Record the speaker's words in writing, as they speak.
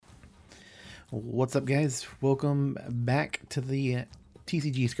What's up, guys? Welcome back to the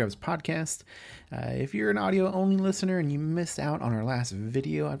TCG Scrubs podcast. If you're an audio-only listener and you missed out on our last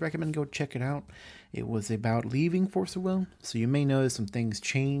video, I'd recommend go check it out. It was about leaving Force of Will, so you may notice some things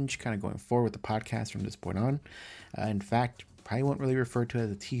change kind of going forward with the podcast from this point on. In fact, probably won't really refer to it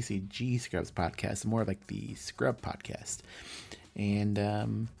as a TCG Scrubs podcast, more like the Scrub podcast.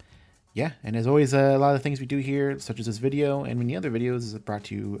 And yeah, and as always, a lot of the things we do here, such as this video and many other videos, is brought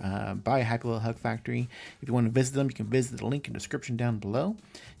to you by Happy Little Hug Factory. If you want to visit them, you can visit the link in the description down below.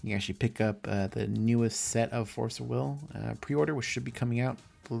 You can actually pick up the newest set of Force of Will pre-order, which should be coming out,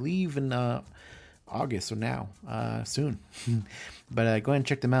 I believe, in August, so now, soon. But go ahead and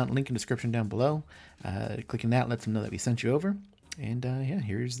check them out. Link in the description down below. Clicking that lets them know that we sent you over. And yeah,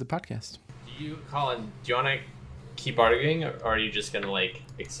 here's the podcast. Colin, do you want to keep arguing, or are you just gonna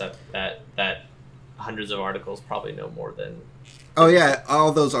accept that hundreds of articles probably know more than? Oh yeah,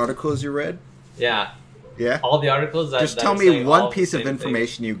 all those articles you read. Yeah. All the articles. Just tell me one piece of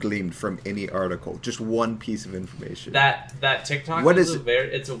information you gleaned from any article. Just one piece of information. That TikTok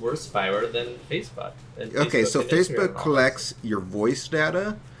it's a worse spyware than Facebook. Okay, so Facebook collects your voice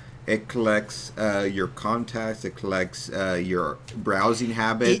data. It collects your contacts. It collects your browsing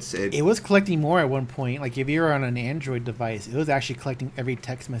habits. It was collecting more at one point. Like if you were on an Android device, it was actually collecting every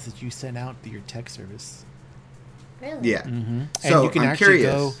text message you sent out through your text service. Really? Yeah. Mm-hmm. So and you can I'm actually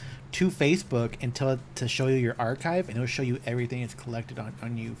curious. go to Facebook and tell it to show you your archive, and it'll show you everything it's collected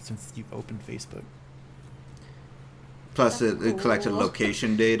on you since you've opened Facebook. Plus, it collected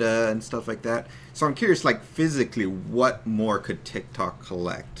location data and stuff like that. So I'm curious, like physically, what more could TikTok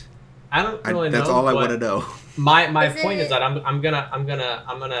collect? I don't really know. That's all I want to know. My point is that I'm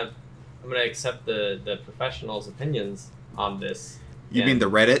gonna accept the professionals' opinions on this. You mean the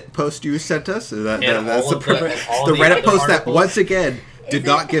Reddit post you sent us? That's the Reddit post articles, that once again did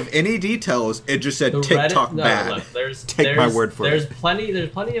not give any details. It just said TikTok bad. Look, Take my word for there's it. There's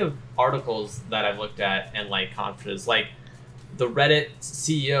plenty of articles that I've looked at and conferences. Like the Reddit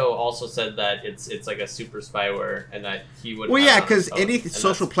CEO also said that it's like a super spyware and that he would. Well, yeah, because any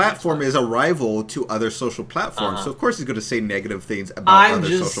social platform is a rival to other social platforms, so of course he's going to say negative things about other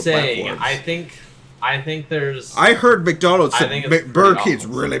social platforms. I think there's. I heard McDonald's said Burger King's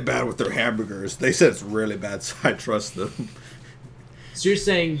awful. really bad with their hamburgers. They said it's really bad, so I trust them. So you're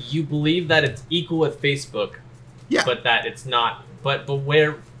saying you believe that it's equal with Facebook, but that it's not. But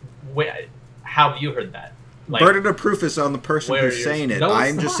where how have you heard that? Burden of proof is on the person who's saying it. No,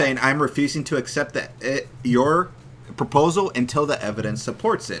 I'm just saying I'm refusing to accept your proposal until the evidence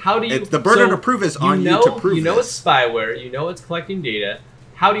supports it. How do you? The burden of proof is on you to prove. You know it's spyware. You know it's collecting data.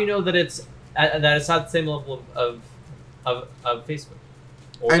 How do you know that it's not the same level of Facebook?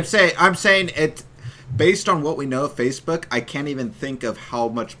 I'm saying it. Based on what we know of Facebook, I can't even think of how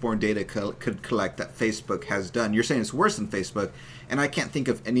much more data could collect that Facebook has done. You're saying it's worse than Facebook, and I can't think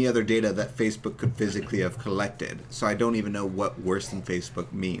of any other data that Facebook could physically have collected. So I don't even know what worse than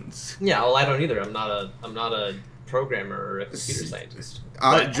Facebook means. Yeah, well, I don't either. I'm not a programmer or a computer scientist.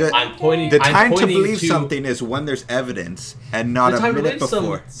 I'm pointing. The time to believe something is when there's evidence, and not a minute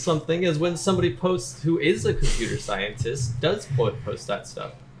before. Something is when somebody posts who is a computer scientist does post that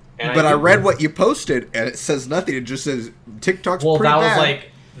stuff. But I read what you posted, and it says nothing. It just says TikTok's pretty bad.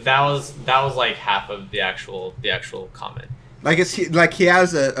 That was like half of the actual comment. He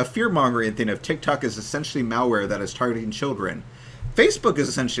has a fear mongering thing of TikTok is essentially malware that is targeting children. Facebook is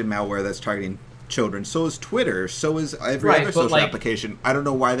essentially malware that's targeting children. So is Twitter. So is every other social application. I don't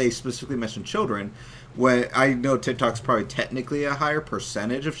know why they specifically mentioned children. When I know TikTok's probably technically a higher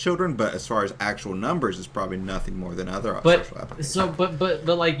percentage of children, but as far as actual numbers, it's probably nothing more than other social applications. So, but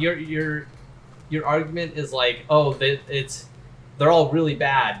like your argument is they're all really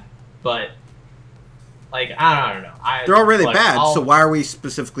bad, but I don't know. They're all really bad. So why are we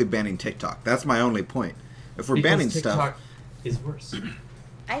specifically banning TikTok? That's my only point. If we're banning TikTok stuff, is worse.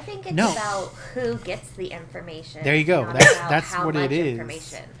 I think it's about who gets the information. There you go. That's what it is.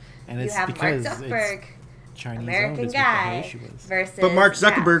 And it's you have because Mark Zuckerberg, Chinese American guy, versus. But Mark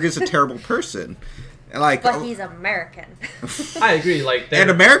Zuckerberg is a terrible person. But he's American. I agree. And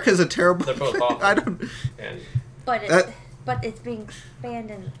America's a terrible. They're both awful. I don't. But it's being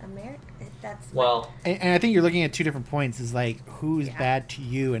banned in America. And I think you're looking at two different points. Is who's bad to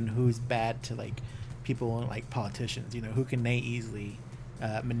you and who's bad to people politicians. Who can they easily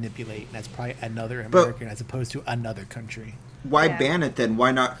manipulate? And that's probably another American as opposed to another country. Why ban it then?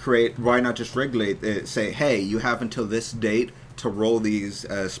 Why not just regulate it? Say, hey, you have until this date to roll these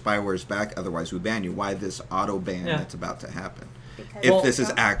spywares back. Otherwise, we ban you. Why this auto ban that's about to happen? If this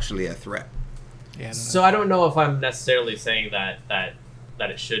is actually a threat. Yeah. I don't know if I'm necessarily saying that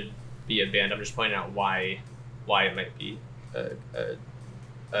it should be a band. I'm just pointing out why it might be an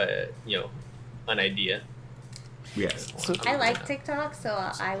idea. Yes. So, I like TikTok, so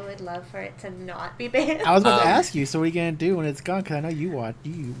I would love for it to not be banned. I was about to ask you, so what are you gonna do when it's gone? Because I know you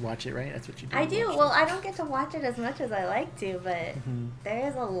watch it, right? That's what you do. I do. Well, I don't get to watch it as much as I like to, but there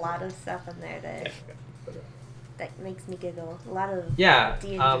is a lot of stuff in there that makes me giggle. A lot of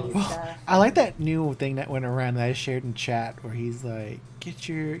D&D stuff. I like that new thing that went around that I shared in chat where he's like, "Get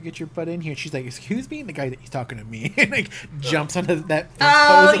your butt in here." And she's like, "Excuse me," and the guy that he's talking to me and like jumps onto that.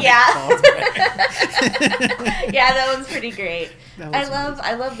 Oh yeah, yeah, that one's pretty great.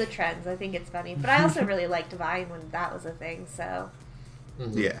 I love the trends. I think it's funny, but I also really liked Vine when that was a thing. So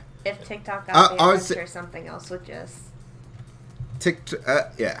yeah, if TikTok got banned, I'm sure something else would just.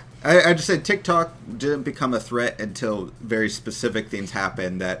 Yeah. I just said TikTok didn't become a threat until very specific things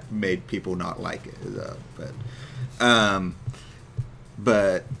happened that made people not like it.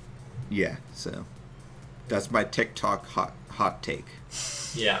 But yeah, so that's my TikTok hot take.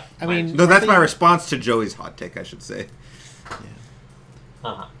 Yeah. I mean, no, that's my response to Joey's hot take, I should say. Yeah.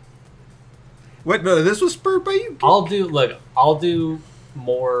 Uh-huh. What? No, this was spurred by you. I'll do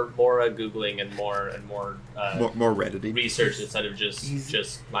more Googling and more Reddit research instead of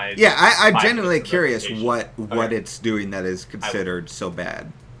just my. Yeah, I'm genuinely curious what it's doing that is considered so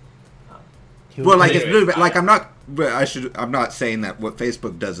bad. Well, like it's really bad. Like I'm not saying that what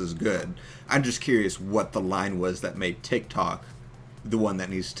Facebook does is good. I'm just curious what the line was that made TikTok the one that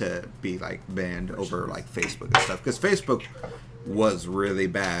needs to be like banned over like Facebook and stuff, because Facebook was really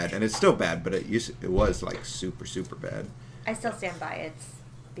bad and it's still bad, but it was like super bad. I still stand by it's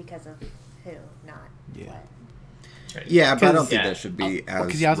because of who, not what. Right. Yeah, but I don't think that should be as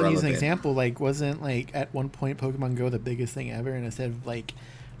because you also use an example, like wasn't like at one point Pokemon Go the biggest thing ever, and instead of like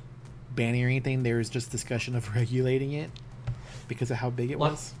banning or anything, there was just discussion of regulating it because of how big it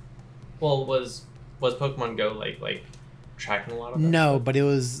was. Well, was Pokemon Go like tracking a lot of that? No, but it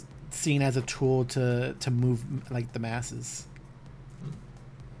was seen as a tool to move like the masses.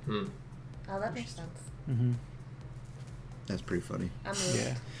 Oh, that makes sense. Mm-hmm. That's pretty funny.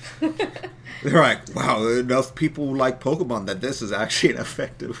 Yeah. They're like, wow, enough people like Pokemon that this is actually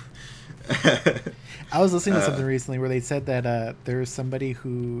ineffective. I was listening to something recently where they said that there's somebody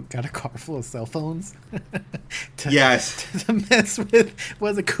who got a car full of cell phones to mess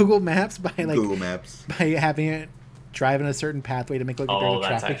with Google Maps by having it drive in a certain pathway to make it look like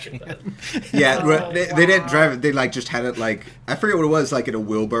there's a traffic jam. Yeah, they didn't drive it. They like just had it like, I forget what it was, like in a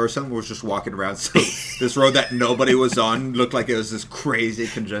wheelbarrow or something. Where it was just walking around. So this road that nobody was on looked like it was this crazy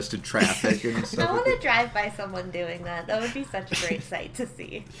congested traffic and stuff. I want to drive by someone doing that. That would be such a great sight to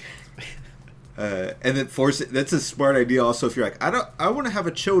see. And then that's a smart idea also if you're like, I want to have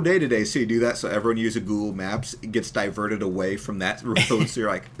a chill day today, so you do that so everyone uses Google Maps, it gets diverted away from that road, so you're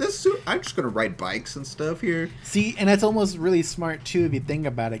like, I'm just going to ride bikes and stuff here. See, and that's almost really smart too if you think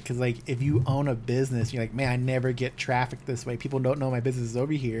about it, because like if you own a business, you're like, man, I never get traffic this way, people don't know my business is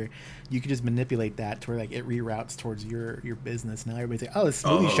over here, you can just manipulate that to where like it reroutes towards your business. Now everybody's like, oh, this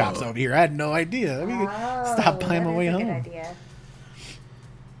smoothie shop's over here, I had no idea, let me stop buying my way home. Good idea.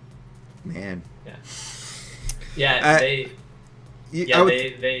 Man. Yeah. They.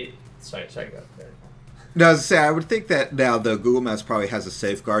 Sorry, go there. No, I was say I would think that now the Google Maps probably has a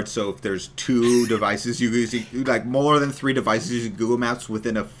safeguard. So if there's 2 devices using, like more than 3 devices using Google Maps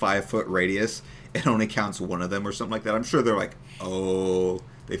within a 5-foot radius, it only counts one of them or something like that. I'm sure they're like, oh,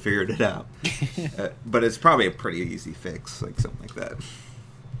 they figured it out. But it's probably a pretty easy fix, like something like that.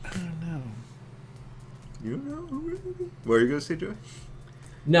 I don't know. You know? What are you gonna say, Joey?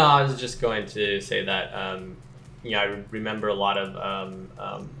 No, I was just going to say that, I remember a lot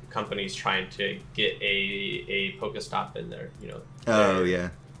of companies trying to get a Pokestop in their,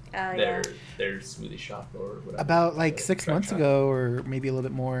 their smoothie shop or whatever. About like 6 months ago, or maybe a little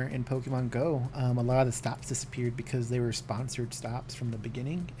bit more, in Pokemon Go, a lot of the stops disappeared because they were sponsored stops from the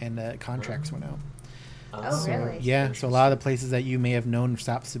beginning, and contracts went out. Oh, really? Yeah, so a lot of the places that you may have known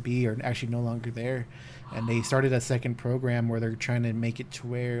stops to be are actually no longer there. And they started a second program where they're trying to make it to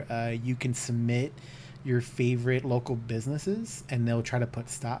where you can submit your favorite local businesses, and they'll try to put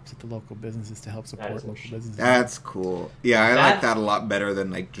stops at the local businesses to help support local businesses. That's cool. Yeah, I like that a lot better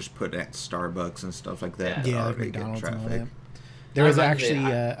than like just putting at Starbucks and stuff like that. Yeah, like McDonald's and all that. There was actually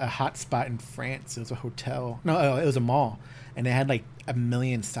a hot spot in France. It was a hotel. No, it was a mall. And it had like 1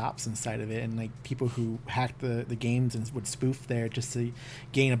 million stops inside of it, and like people who hacked the games and would spoof there just to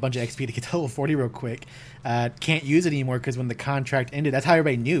gain a bunch of XP to get to level 40 real quick, can't use it anymore because when the contract ended, that's how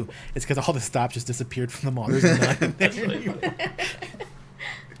everybody knew. It's because all the stops just disappeared from the mall. There's none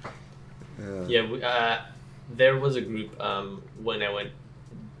there. There was a group when I went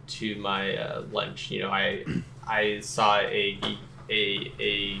to my lunch, you know, I saw a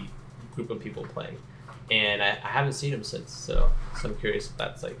group of people playing, and I haven't seen them since. So I'm curious if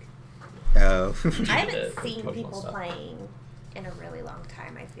that's like. I haven't seen people playing in a really long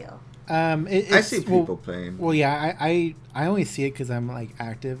time. I feel. I see people playing. Well, yeah, I only see it because I'm like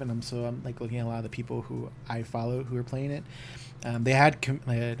active, and I'm like looking at a lot of the people who I follow who are playing it. They had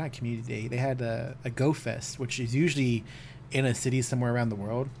not community day. They had a Go Fest, which is usually in a city somewhere around the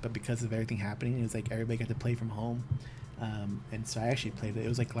world, but because of everything happening, it was like everybody got to play from home. And so I actually played it. It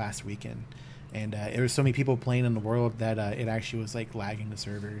was like last weekend, and there was so many people playing in the world that it actually was like lagging the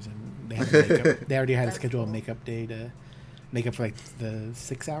servers, and they had they already had a scheduled makeup day to make up for like the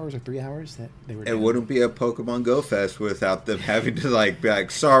 6 hours or 3 hours that they were. It wouldn't be a Pokemon Go Fest without them having to like be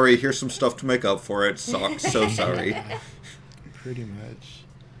like, sorry, here's some stuff to make up for it. So sorry. Yeah, pretty much.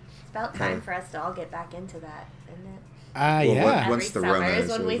 It's about time for us to all get back into that, isn't it? Yeah. Once the Rona is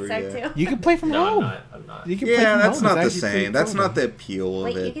when over, we start yeah. to. You can play from home. I'm not. You can play from that's home. not the It's actually same. That's cool. not the appeal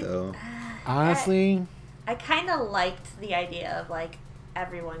of it, though. Honestly, I kind of liked the idea of like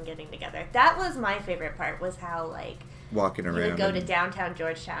everyone getting together. That was my favorite part. Was how like walking around. You would go to downtown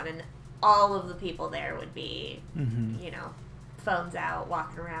Georgetown, and all of the people there would be, you know, phones out,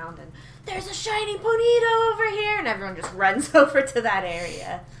 walking around, and there's a shiny Ponyta over here, and everyone just runs over to that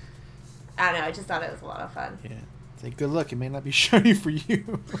area. I don't know. I just thought it was a lot of fun. Yeah. It's like, good luck. It may not be shiny for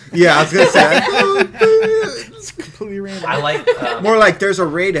you. Yeah, I was going to say. It's completely random. I like... more like there's a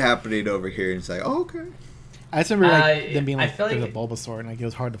raid happening over here, and it's like, oh, okay. I just remember them being like, there's like a Bulbasaur, and like it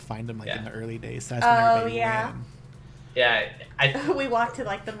was hard to find them like in the early days. So that's when everybody ran. Yeah, we walked to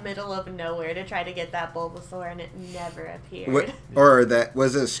like the middle of nowhere to try to get that Bulbasaur, and it never appeared. Or that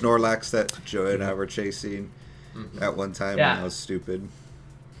was it Snorlax that Joey and I were chasing at one time when I was stupid.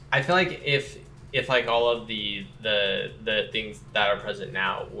 I feel like if like all of the things that are present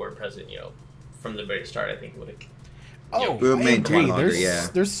now were present, you know, from the very start, I think it would have. Oh, I agree.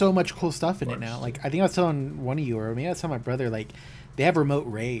 There's so much cool stuff in it now. Like I think I was telling one of you, or maybe I was telling my brother, like they have remote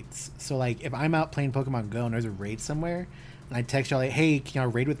raids. So like if I'm out playing Pokemon Go and there's a raid somewhere, and I text y'all like, hey, can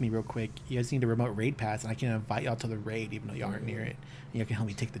y'all raid with me real quick? You guys need a remote raid pass, and I can invite y'all to the raid even though y'all aren't near it. And you can help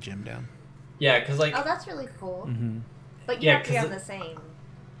me take the gym down. Yeah, because like. Oh, that's really cool. Mm-hmm. But you have to be on the same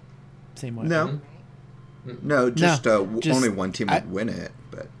way. No, just only one team would win it,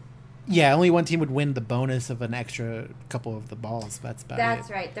 but. Yeah, only one team would win the bonus of an extra couple of the balls. That's about it.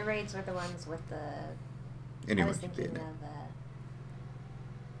 That's right. The raids were the ones with the. Anyone I was thinking of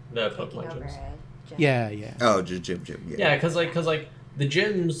the Pokemon gyms. Yeah. Oh, just gym. Yeah, because like the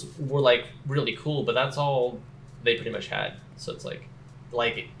gyms were like really cool, but that's all they pretty much had. So it's like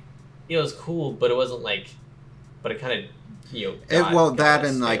it was cool, but it wasn't like, but it kind of. That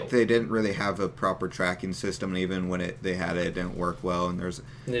and like they didn't really have a proper tracking system, and even when they had it didn't work well. And there's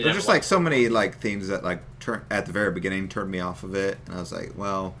just like so many like things that like at the very beginning turned me off of it, and I was like,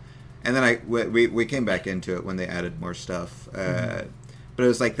 well, and then we came back into it when they added more stuff, but it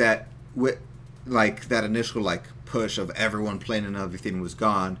was like that that initial like push of everyone playing and everything was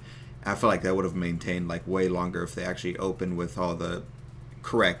gone. I feel like that would have maintained like way longer if they actually opened with all the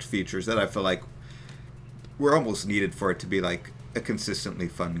correct features that I feel like were almost needed for it to be like a consistently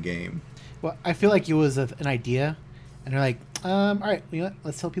fun game. Well, I feel like it was an idea, and they're like, all right, you know what?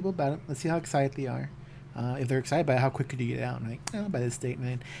 Let's tell people about it. Let's see how excited they are. If they're excited by it, how quick could you get out? And like, by this date, and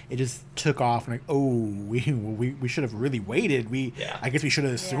then it just took off. And like, we should have really waited. I guess we should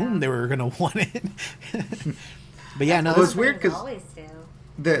have assumed they were gonna want it. But yeah, no, it was weird because always do.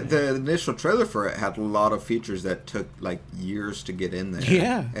 The initial trailer for it had a lot of features that took like years to get in there.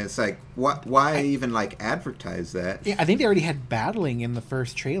 Yeah, and it's like, why even like advertise that? Yeah, I think they already had battling in the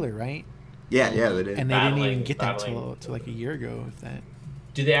first trailer, right? Yeah, they did. And they didn't even get that till like a year ago. If that.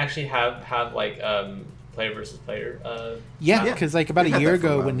 Do they actually have like player versus player? Yeah, because like about a year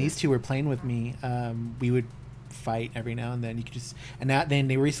ago when these two were playing with me, we would fight every now and then. You could just then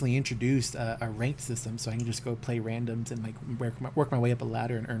they recently introduced a ranked system, so I can just go play randoms and like work my way up a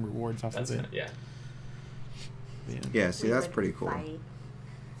ladder and earn rewards off of it. Yeah. See, that's pretty cool. Fight.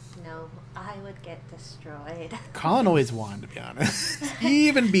 No, I would get destroyed. Colin always won, to be honest. He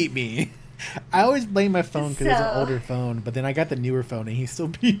even beat me. I always blame my phone because it's an older phone, but then I got the newer phone and he still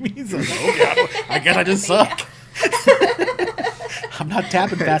beat me. So I was like, oh god, I guess I just suck. I'm not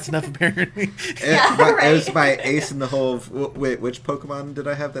tapping fast enough, apparently. It was my ace in the hole. Wait, which Pokemon did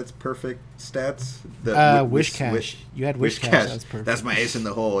I have that's perfect stats? Whiscash. You had Whiscash. That was perfect. That's my ace in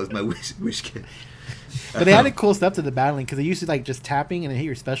the hole. Is my Whiscash. But they added cool stuff to the battling because they used to like just tapping and then hit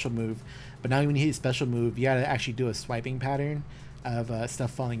your special move. But now when you hit your special move, you got to actually do a swiping pattern of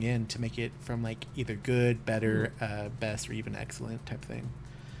stuff falling in to make it from like either good, better, best, or even excellent type thing.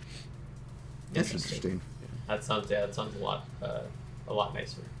 That's interesting. That sounds a lot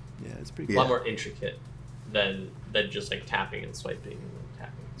nicer. Yeah, it's pretty cool. A lot more intricate than just like tapping and swiping and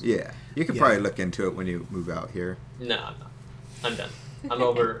tapping. Yeah, you can probably look into it when you move out here. No, I'm not. I'm done. I'm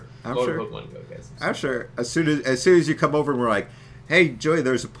over. I'm over sure. Pokemon Go, guys. I'm sure. As soon as you come over and we're like, hey, Joey,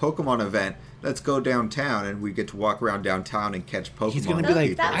 there's a Pokemon event. Let's go downtown, and we get to walk around downtown and catch Pokemon. He's gonna be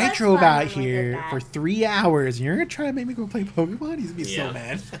like, I drove out here for 3 hours, and you're gonna try to make me go play Pokemon? He's gonna be so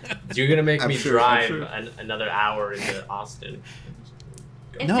mad. You're gonna make me drive another hour into Austin.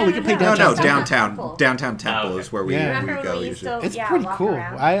 No, we can play downtown. Downtown Temple is where we go usually. It's pretty cool.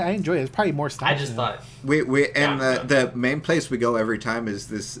 I enjoy it. It's probably more stops. I just thought the main place we go every time is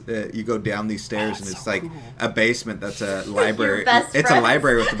this. You go down these stairs and it's like a basement that's a library. It's a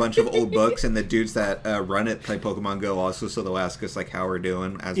library with a bunch of old books, and the dudes that run it play Pokemon Go also, so they'll ask us like how we're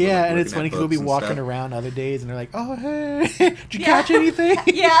doing. And it's funny because we'll be walking around other days and they're like, "Oh hey, did you catch anything?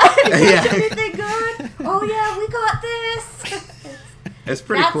 Did you catch anything good? Oh yeah, we got this." It's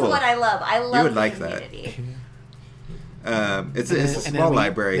pretty cool. That's what I love. I love you would the like community. That. It's a small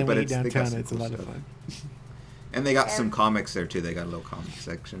library, but it's downtown. It's a lot of fun. And they got some comics there too. They got a little comic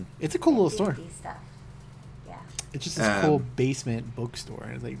section. It's a cool little store. Stuff. Yeah. It's just this cool basement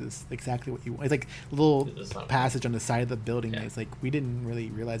bookstore. It's like this exactly what you want. It's like a little passage on the side of the building. Yeah. It's like we didn't really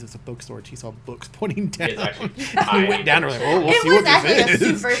realize it's a bookstore until you saw books pointing down. We went down and we're like, oh, we'll see what this is.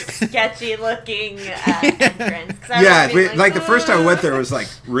 It was actually a super sketchy looking entrance. The first time I went there, it was like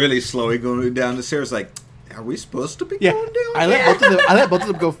really slowly going down the stairs. Like, are we supposed to be going down? I let both of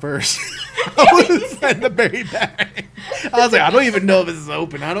them go first. I was at the very back. I was like, I don't even know if this is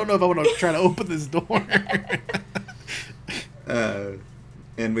open. I don't know if I want to try to open this door.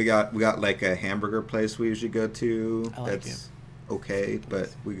 And we got like a hamburger place we usually go to. That's okay, but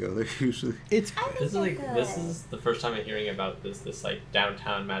we go there usually. This is the first time I'm hearing about this like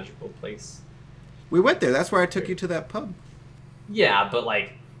downtown magical place. We went there. That's where I took you to that pub. Yeah, but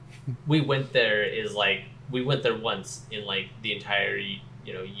like we went there once in like the entire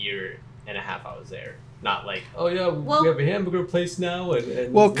year and a half I was there. Not like, we have a hamburger place now.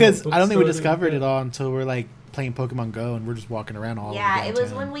 And because I don't think we discovered it all until we're like playing Pokemon Go and we're just walking around all over downtown. It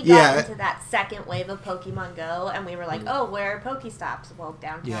was when we got into that second wave of Pokemon Go and we were like, where are Pokestops? Well,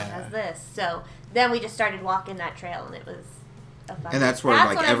 downtown has this. So then we just started walking that trail and it was a fun. And that's where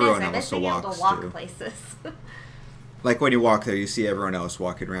like everyone else walks to places. Like when you walk there, you see everyone else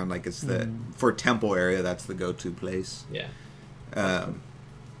walking around. Like it's for Temple area, that's the go-to place. Yeah.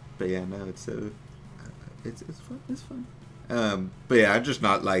 But yeah, no, it's fun. It's fun. But yeah, I'm just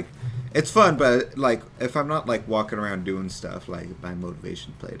not like, it's fun, but like if I'm not like walking around doing stuff, like my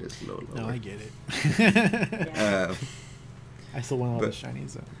motivation plate is low. No, I get it. I still want all the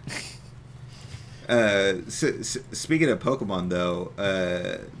shinies though. Speaking of Pokemon though,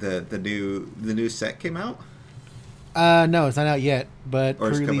 the new set came out. No, it's not out yet, but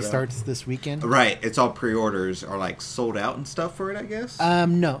pre-release starts this weekend. Right, it's all pre-orders are like sold out and stuff for it, I guess.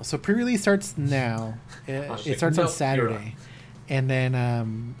 No, so pre-release starts now. It starts on Saturday, and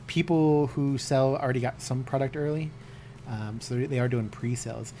then people who sell already got some product early, so they are doing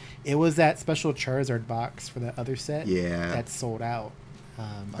pre-sales. It was that special Charizard box for that other set. Yeah, that's sold out.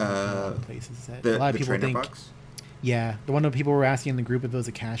 A lot of places. A lot of people think. Box? Yeah, the one that people were asking in the group if it was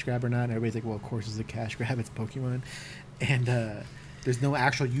a cash grab or not. And everybody's like, well, of course it's a cash grab. It's Pokemon. And there's no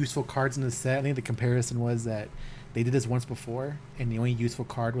actual useful cards in the set. I think the comparison was that they did this once before, and the only useful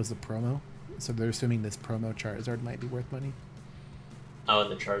card was the promo. So they're assuming this promo Charizard might be worth money. Oh, and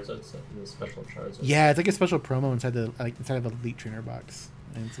the Charizard set, the special Charizard. Yeah, it's like a special promo inside of the Elite Trainer box.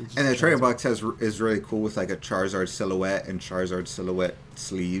 And the trainer box is really cool with like a Charizard silhouette and Charizard silhouette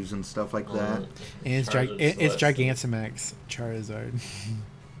sleeves and stuff like that. And it's Gigantamax Charizard.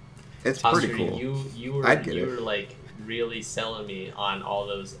 It's pretty cool. You were like really selling me on all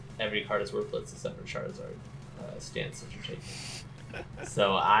those every card is worthless except for Charizard stance that you're taking.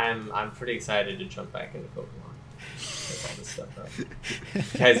 So I'm pretty excited to jump back into Pokemon. All this stuff up.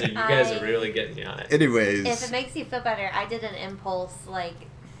 You guys are really getting me on it. Anyways, if it makes you feel better, I did an impulse. Like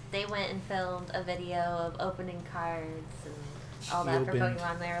they went and filmed a video of opening cards and all that for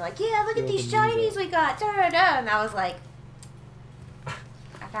Pokemon. They were like, "Yeah, look at these shinies we got!" And I was like, "I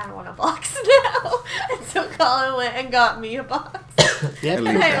kind of want a box now." And so Colin went and got me a box. And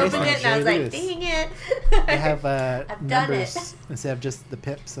I opened it and I was like, "Dang it!" I have numbers instead of just the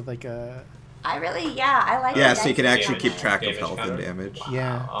pips of like a. I like so you can actually keep track of health and damage.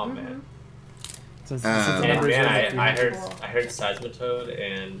 Yeah. Oh man. Since I heard Seismitoad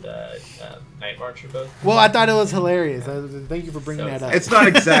and Night March are both. Well, I thought it was hilarious. Thank you for bringing that up. It's not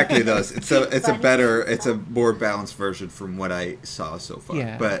exactly those. It's a more balanced version from what I saw so far.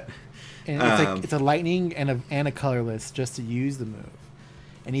 Yeah. But and it's a lightning and a colorless just to use the move.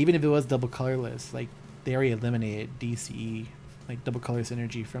 And even if it was double colorless, like they already eliminated DCE, like double colorless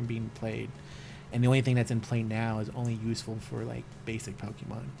energy, from being played. And the only thing that's in play now is only useful for like basic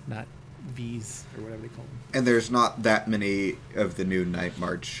Pokemon, not V's or whatever they call them. And there's not that many of the new Night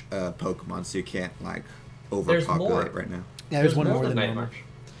March Pokemon, so you can't like overpopulate right now. Yeah, there's one more than Night normal. March.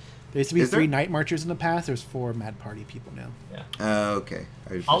 There used to be 3 Night Marchers in the past. There's 4 Mad Party people now. Yeah. Okay.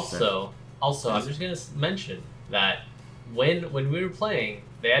 Also, I'm just gonna mention that when we were playing,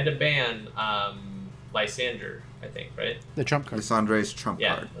 they had to ban Lysander, I think, right? The trump card. Lysandra's trump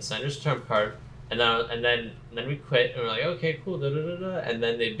card. Yeah, Lysander's trump card. And then we quit, and we're like, okay, cool, and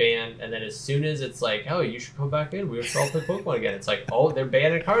then they banned, and then as soon as it's like, oh, you should come back in, we should all play Pokemon again. It's like, oh, they're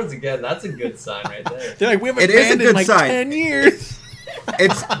banning cards again. That's a good sign right there. They're like, we haven't banned in like 10 years.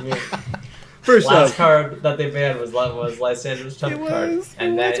 It's first last card that they banned was Lysander's trump card,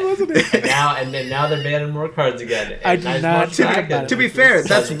 and now they're banning more cards again. I do not. To be fair,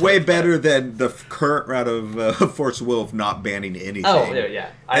 that's way better than the current route of Force Will of not banning anything. Oh yeah,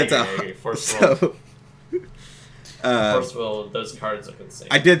 I agree. Force Will. Force Will, those cards look insane.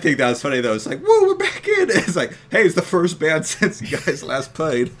 I did think that was funny though. It's like, whoa, we're back in. It's like, hey, it's the first ban since you guys last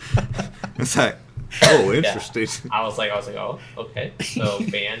played. It's like, oh, interesting. Yeah. I was like, oh, okay. So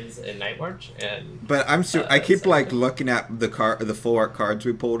bans in Night March But I keep like looking at the full art cards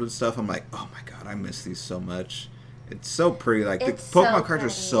we pulled and stuff. I'm like, oh my god, I miss these so much. It's so pretty. Like the Pokemon cards are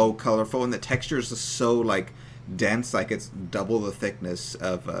so colorful, and the textures are so like dense. Like it's double the thickness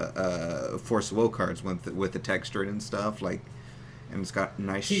of Force Will cards with the texture and stuff. Like, and it's got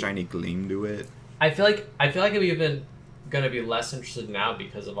nice shiny gleam to it. I feel like I'm even gonna be less interested now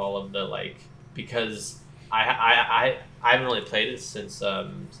because of all of the like. Because I haven't really played it since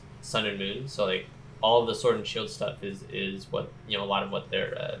Sun and Moon, so like all of the Sword and Shield stuff is what a lot of what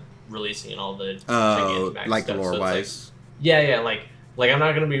they're releasing and all the like stuff. lore wise. So like I'm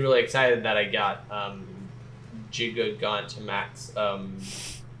not gonna be really excited that I got Gigantamax.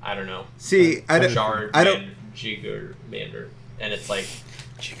 I don't know. See, I don't. Gigermander, and it's like.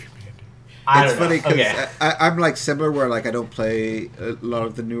 It's funny because I'm like similar where like I don't play a lot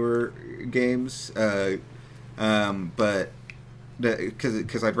of the newer games, but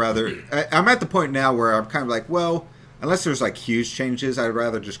because I'd rather I'm at the point now where I'm kind of like, well, unless there's like huge changes, I'd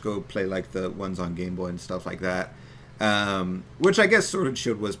rather just go play like the ones on Game Boy and stuff like that. Which I guess Sword and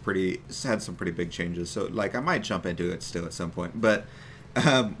Shield had some pretty big changes, so like I might jump into it still at some point, but.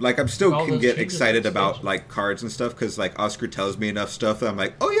 Like I'm still can get excited about like cards and stuff because like Oscar tells me enough stuff that I'm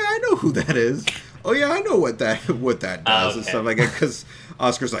like, oh yeah, I know who that is. Oh yeah, I know what that does and stuff like that. Because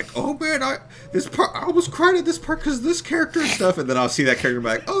Oscar's like, oh man, I almost cried at this part because of this character and stuff, and then I'll see that character and be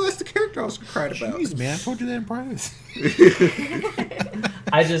like, oh, that's the character I was crying about. Jeez, man, I told you that in private.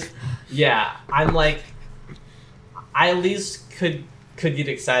 I'm like, I at least could get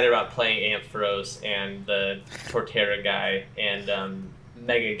excited about playing Ampharos and the Torterra guy and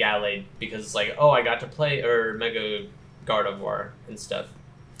Mega Gallade because it's like, oh, I got to play Mega Gardevoir and stuff,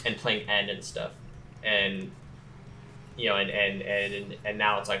 and playing N and stuff, and and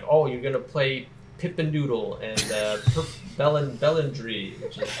now it's like, oh, you're gonna play Pippendoodle and Bellandry,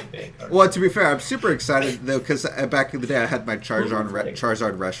 which is the big card. Well, to be fair, I'm super excited though because back in the day I had my Charizard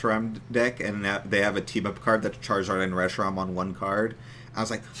Reshiram deck, and now they have a team up card that's Charizard and Reshiram on one card. I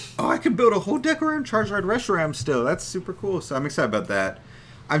was like, oh, I can build a whole deck around Charizard Reshiram still. That's super cool. So I'm excited about that.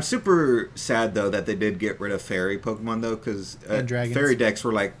 I'm super sad, though, that they did get rid of Fairy Pokemon, though, because Fairy decks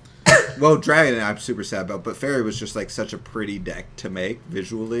were like... Well, Dragon I'm super sad about, but Fairy was just like such a pretty deck to make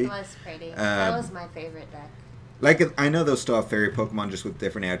visually. It was pretty. That was my favorite deck. Like, I know they'll still have Fairy Pokemon just with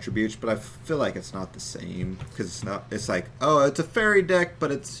different attributes, but I feel like it's not the same. Because it's like, oh, it's a Fairy deck,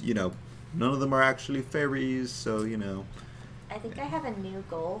 but it's, none of them are actually fairies, so, I think I have a new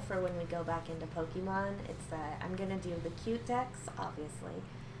goal for when we go back into Pokemon. It's that I'm going to do the cute decks, obviously.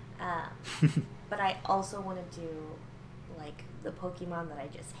 But I also want to do, like, the Pokemon that I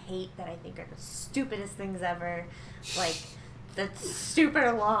just hate, that I think are the stupidest things ever. Like, the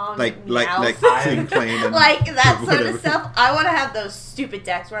super long like Klane and like that sort of stuff. I want to have those stupid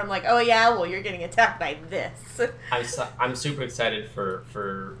decks where I'm like, oh yeah, well, you're getting attacked by this. I'm super excited for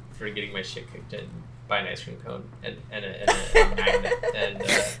getting my shit kicked in by an ice cream cone and a magnet and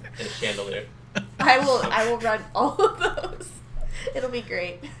a chandelier. I will run all of those. It'll be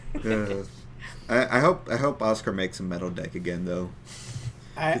great. I hope Oscar makes a metal deck again though,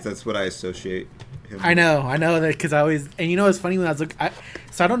 because that's what I associate I know that because I always, and you know what's funny when I was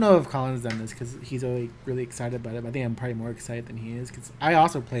so I don't know if Colin's done this because he's always really excited about it. But I think I'm probably more excited than he is because I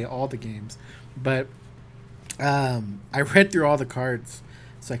also play all the games, but I read through all the cards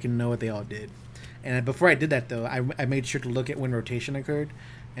so I can know what they all did. And before I did that though, I made sure to look at when rotation occurred,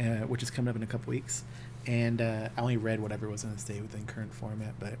 which is coming up in a couple weeks, and I only read whatever was going to stay within current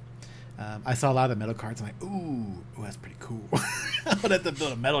format, but. I saw a lot of the metal cards. I'm like, ooh, that's pretty cool. I would have to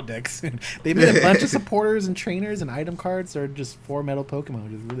build a metal deck soon. They made a bunch of supporters and trainers and item cards that are just 4 metal Pokemon,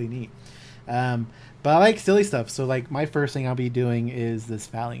 which is really neat. But I like silly stuff. So, like, my first thing I'll be doing is this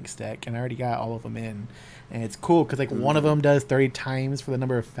Phalanx deck, and I already got all of them in. And it's cool because, like, one of them does 30 times for the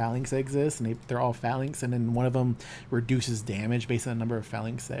number of Phalanx that exists, and they're all Phalanx, and then one of them reduces damage based on the number of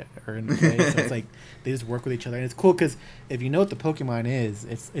Phalanx that are in play. So it's like they just work with each other, and it's cool because if you know what the Pokemon is,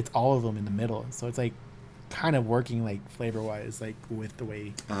 it's all of them in the middle. So it's like kind of working like flavor wise, like with the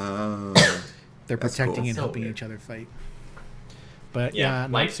way they're protecting and helping each other fight. But yeah,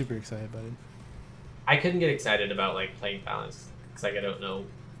 I'm like, super excited about it. I couldn't get excited about like playing Phalanx because like I don't know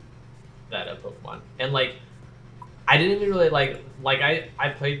that of Pokemon, and like I didn't even really like I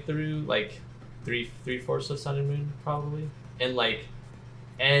played through like three-fourths of Sun and Moon probably, and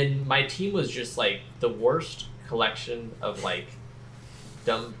my team was just like the worst collection of like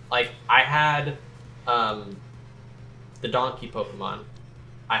dumb. Like I had the donkey Pokemon,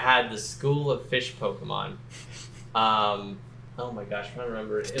 I had the School of Fish Pokemon. Oh my gosh, I'm trying to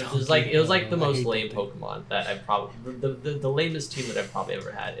remember. It was like the most lame Pokemon that I've probably the lamest team that I've probably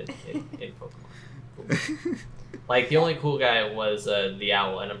ever had in Pokemon. Like the only cool guy was the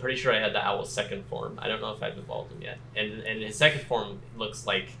owl, and I'm pretty sure I had the owl's second form. I don't know if I've evolved him yet. And his second form looks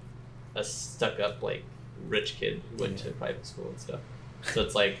like a stuck up like rich kid who went to private school and stuff. So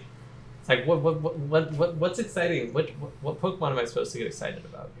it's like what's exciting? What Pokemon am I supposed to get excited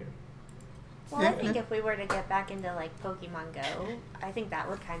about here? Well, I think if we were to get back into, like, Pokemon Go, I think that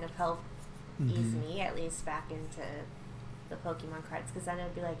would kind of help ease me, at least, back into the Pokemon cards. Because then it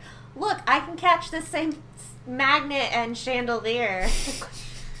would be like, look, I can catch this same magnet and chandelier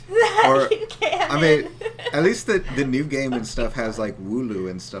that you can. I mean, at least the new game and stuff has, like, Wooloo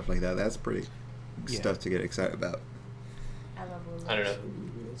and stuff like that. That's pretty stuff to get excited about. I love Wooloo. I don't know.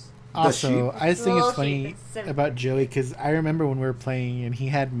 Also, I just think it's funny about Joey because I remember when we were playing and he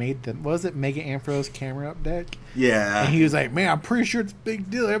had made the Mega Ampharos camera up deck. Yeah. And he was like, man, I'm pretty sure it's a big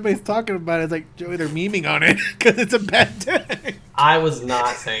deal. Everybody's talking about it. It's like, Joey, they're memeing on it because it's a bad deck. I was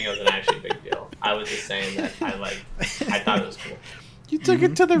not saying it was an actually big deal. I was just saying that I thought it was cool. You took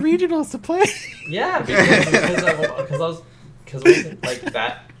it to the regionals to play. Yeah, because I wasn't like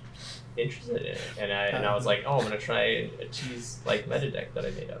that interested in it, and I was like, oh, I'm gonna try a cheese like meta deck that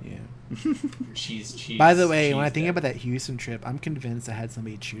I made up. Yeah. cheese. By the way, when I think about that Houston trip, I'm convinced I had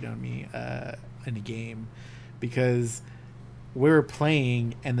somebody cheat on me in a game because we were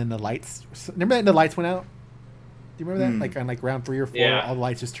playing and then the lights. Remember that the lights went out? Do you remember that? Like on like round 3 or 4, all the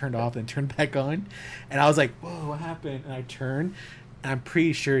lights just turned off and turned back on, and I was like, whoa, what happened? And I turned. I'm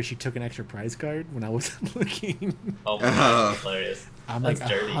pretty sure she took an extra prize card when I wasn't looking. Oh my god, hilarious! I'm like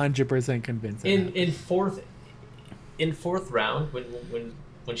 100% convinced. In fourth round when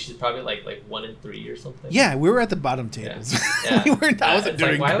she's probably like 1 in 3 or something. Yeah, we were at the bottom tables. Yeah. I wasn't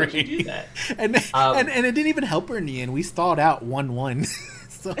doing why great. would you do that? And it didn't even help her in the end. We stalled out 1-1,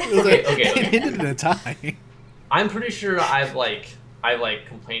 so it was it ended in a tie. I'm pretty sure I've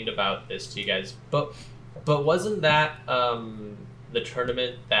complained about this to you guys, but wasn't that the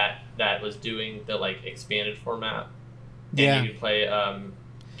tournament that was doing the like expanded format? And you could play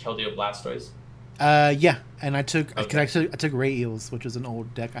Keldeo Blastoise. Yeah, and I took I took Ray Eels, which was an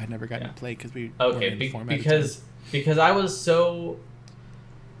old deck I had never gotten to play because we because I was so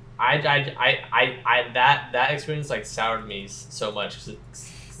that experience like soured me so much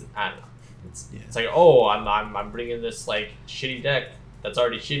because I don't know. It's like, oh, I'm bringing this like shitty deck that's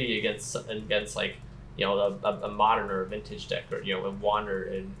already shitty against like, you know, a modern or a vintage deck, or, you know, a Wander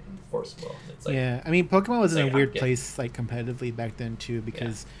and Forceable. It's like, I mean, Pokemon was in a weird place like competitively back then too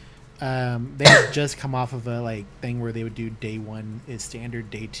because they had just come off of a like thing where they would do day 1 is standard,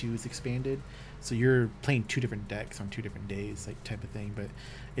 day 2 is expanded, so you're playing 2 different decks on 2 different days, like type of thing. But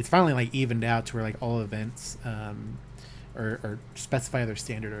it's finally like evened out to where like all events or specify either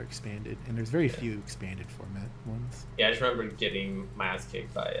standard or expanded, and there's very few expanded format ones. Yeah, I just remember getting my ass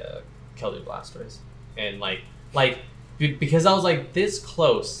kicked by Keldeo Blastoise, and like because I was like this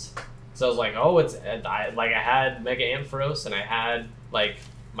close, so I was like, oh, I had Mega Ampharos and I had like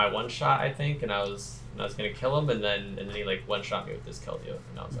my one shot, I think, and I was gonna kill him, and then he like one shot me with this Keldeo,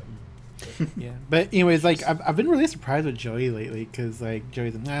 and I was like, Yeah, but anyways, like I've been really surprised with Joey lately because like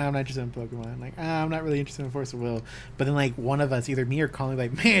Joey's like, nah, I'm not interested in Pokemon. Like, I'm not really interested in Force of Will. But then like one of us, either me or Colin,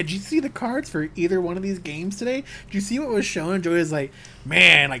 like, man, did you see the cards for either one of these games today? Did you see what was shown? And Joey's like,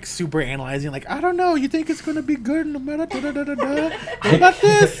 man, like super analyzing. Like, I don't know. You think it's gonna be good in the meta? What about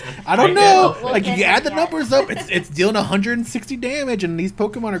this? I don't know. Like, you add the numbers up, it's dealing 160 damage, and these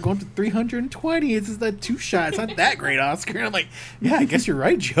Pokemon are going to 320. It's just that 2-shot. It's not that great, Oscar. And I'm like, yeah, I guess you're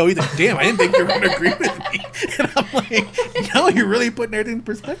right, Joe. He's like, damn, I didn't think you were going to agree with me. And I'm like, no, you're really putting everything in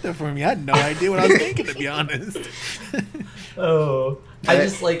perspective for me. I had no idea what I was thinking, to be honest. I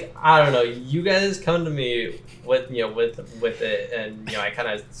just like, I don't know. You guys come to me with it, and I kind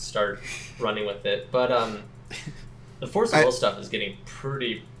of start running with it. But the Force of Will stuff is getting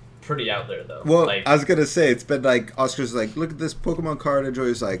pretty out there, though. Well, like, I was gonna say, it's been like Oscar's like, look at this Pokemon card, and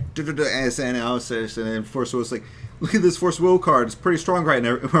Joey's like, as analysis, and then Force of Will's like, look at this Force of Will card, it's pretty strong right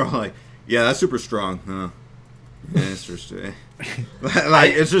now. We're all like, yeah, that's super strong, huh? Interesting.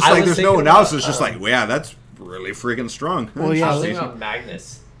 Like, it's just like there's no analysis. It's just like, well, yeah, that's really freaking strong. Well, yeah, I was thinking about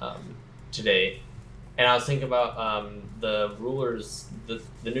Magnus today, and I was thinking about the rulers, the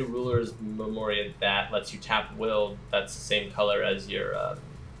new rulers Memoria that lets you tap Will. That's the same color as your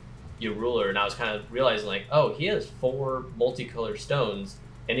ruler, and I was kind of realizing like, oh, he has 4 multicolor stones,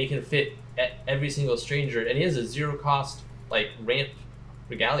 and he can fit every single stranger, and he has a 0-cost like ramp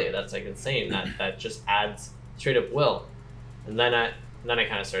regalia. That's like insane. That just adds straight up Will. And then I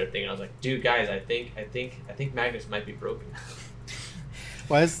kind of started thinking, I was like, dude, guys, I think Magnus might be broken.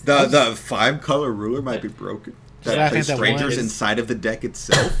 The 5-color ruler might be broken. That plays strangers inside of the deck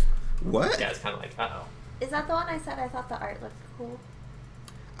itself. What? Yeah, it's kind of like, uh-oh. Is that the one I said I thought the art looked cool?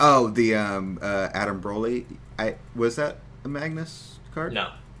 Oh, the Adam Broly. Was that a Magnus card?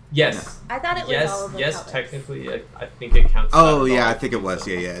 No. Yes. No. I thought it was all of the Yes, colors. Technically, I think it counts. Oh, yeah, I think it was.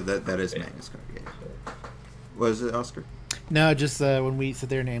 Yeah. That is Magnus card. Yeah. Was it, Oscar? No, just when we sit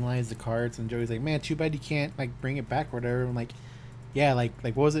there and analyze the cards, and Joey's like, man, too bad you can't like bring it back or whatever. I'm like, yeah, like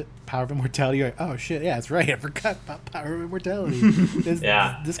what was it? Power of Immortality. You're like, oh shit, yeah, that's right. I forgot about Power of Immortality.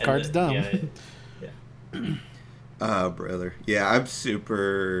 This card's dumb. Yeah. Oh, brother. Yeah, I'm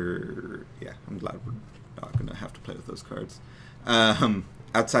super... Yeah, I'm glad we're not going to have to play with those cards.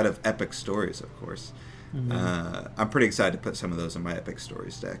 Outside of Epic Stories, of course. Mm-hmm. I'm pretty excited to put some of those in my Epic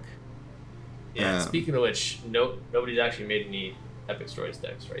Stories deck. Yeah, speaking of which, nobody's actually made any Epic Stories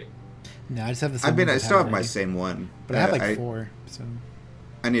decks, right? No, I just have the same one. I still have my same one. But I have like 4, so...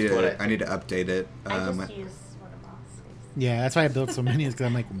 I need to update it. I just use one of Oscar's. Yeah, that's why I built so many, because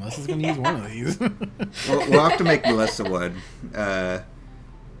I'm like, Melissa's going to use one of these. We'll have to make Melissa one.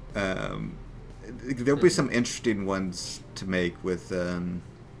 There'll be some interesting ones to make with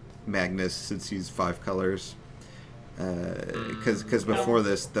Magnus, since he's 5 colors. Because before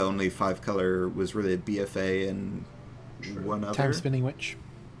this, the only 5-color was really a BFA and one other. Time Spinning Witch.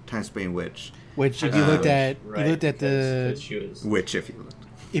 Which, if you looked at, right, you looked at the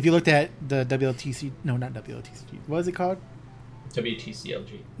if you looked at the WLTC, no, not WLTC. What was it called?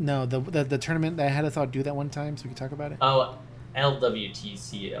 WTCLG. No, the tournament that had us all do that one time, so we could talk about it. Oh,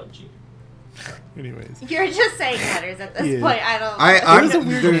 LWTCLG. Anyways, you're just saying letters at this point.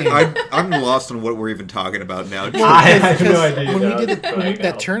 I'm lost on what we're even talking about now. Well, I have no idea. When we did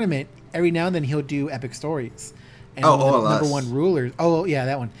that tournament, every now and then he'll do Epic Stories. And number 1 rulers. Oh yeah,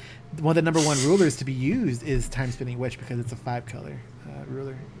 that one. One of the number 1 rulers to be used is Time Spinning Witch, because it's a 5-color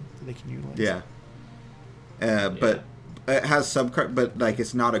ruler that they can utilize. Yeah. But it has some card, but like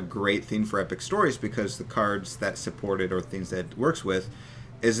it's not a great thing for Epic Stories, because the cards that support it or things that it works with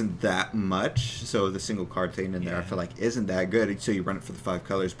isn't that much. So the single card thing in there, I feel like, isn't that good. So you run it for the 5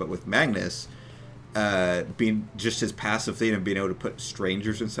 colors. But with Magnus, being just his passive thing and being able to put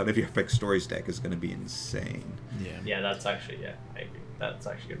strangers inside of your Epic Stories deck is going to be insane. Yeah, that's actually, I agree. That's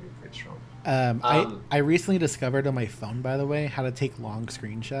actually going to be pretty strong. I recently discovered on my phone, by the way, how to take long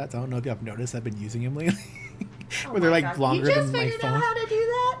screenshots. I don't know if you have noticed. I've been using them lately. Where they're like longer than my phone. You just figured out how to do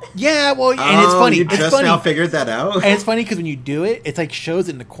that? Yeah, well, and it's funny. You just now figured that out? And it's funny because when you do it, it's like shows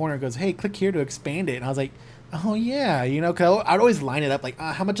it in the corner. It goes, hey, click here to expand it. And I was like, oh, yeah. Because I'd always line it up like,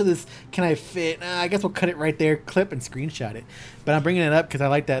 how much of this can I fit? I guess we'll cut it right there, clip, and screenshot it. But I'm bringing it up because I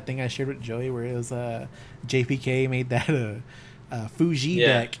like that thing I shared with Joey where it was JPK made that Fuji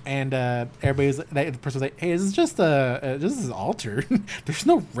deck, and the person was like, hey, this is just this is altered. There's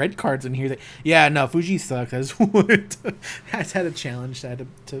no red cards in here. Like, yeah, no, Fuji sucks. I just had a challenge. I had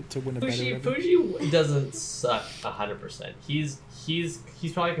to win a better. Fuji doesn't suck 100%. He's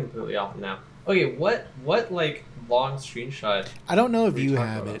probably completely off now. Okay, what like long screenshot? I don't know if you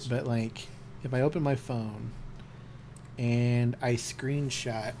have it, but like if I open my phone and I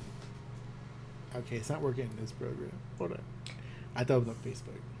screenshot Okay, it's not working in this program. Hold on. I thought it was on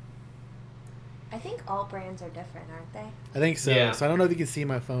Facebook. I think all brands are different, aren't they? I think so. Yeah. So I don't know if you can see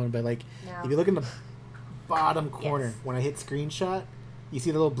my phone, but like, if you look in the bottom corner, Yes. when I hit screenshot, you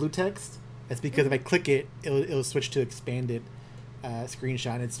see the little blue text? That's because if I click it, it'll switch to expanded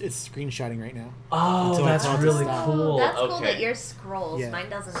screenshot. And it's screenshotting right now. Oh, that's really cool. That's cool Okay. that yours scrolls. Yeah. Mine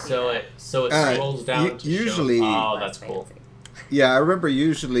doesn't. So do it scrolls down to usually- show. Oh, that's cool. fancy. Yeah, I remember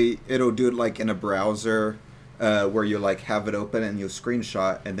usually it'll do it like in a browser where you like have it open and you'll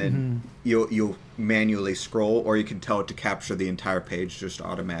screenshot and then you'll manually scroll, or you can tell it to capture the entire page just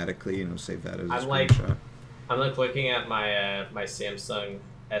automatically, save that as a screenshot. I'm like looking at my my Samsung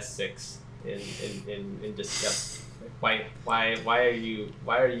S6 in disgust. Like, why are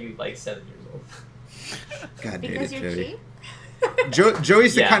you like 7 years old? God damn Because it, you're Joey. cheap.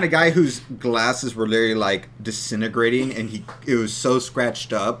 Joey's the Yeah. kind of guy whose glasses were literally like disintegrating, and it was so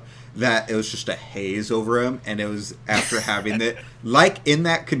scratched up that it was just a haze over him. And it was after having it, like in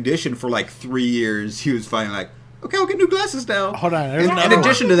that condition for like 3 years, he was finally like, okay, I'll get new glasses now. Hold on. There's In another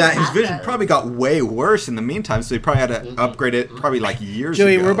addition to that, his vision Those. probably got way worse in the meantime, so he probably had to upgrade it probably like years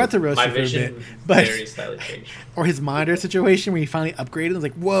Joey, ago. we're about to roast My you for a bit. vision But, very slightly changed. or his monitor situation where he finally upgraded. It was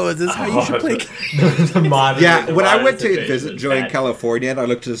like, whoa, is this how you should play? the monitor, Yeah, the when I monitor went to situation visit is Joey in bad. California and I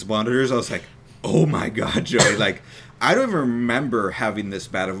looked at his monitors, I was like, oh my god, Joey, like, I don't even remember having this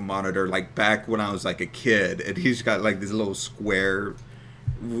bad of a monitor, like, back when I was, like, a kid, and he's got, like, this little square,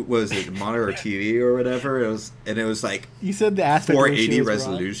 was it, monitor or TV or whatever, it was, like, You said the aspect 480 ratio was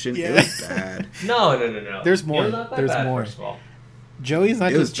wrong. resolution, Yeah. it was bad. No. There's more. It was not that There's bad, more. First of all. Joey's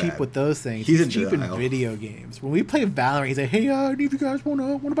not It was just cheap bad. with those things. He's He's in cheap in denial. video games. When we play Valorant, he's like, hey, any of you guys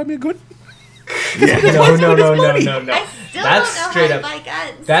wanna buy me a gun? No. I still That's don't know straight how up. to buy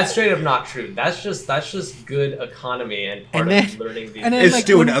guns. That's straight up not true. That's just good economy and part And of then- learning these. and then, It's like,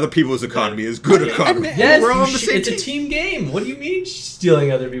 stealing when- other people's economy is good economy. Yes, We're all on the same it's a team game. What do you mean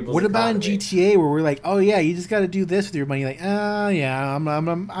stealing other people's What about in economy? GTA where we're like, oh yeah, you just got to do this with your money? Like, yeah,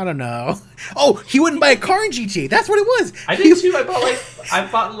 I don't know. Oh, he wouldn't buy a car in GTA. That's what it was. I did too. I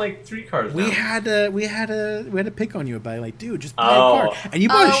bought like 3 cars. We now. had to pick on you about it. Like, dude, just buy Oh. a car, and you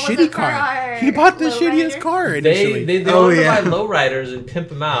bought a was shitty it for car. our He bought the lowriders? shittiest car initially. They Oh, wanted yeah. to buy lowriders and pimp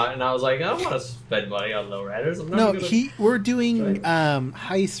them out, and I was like, I don't want to spend money on lowriders. I'm No, not gonna... we're doing Right.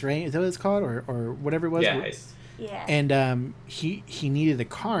 heist, right? Is that what it's called, or whatever it was? Yeah, heist. Yeah. And he needed a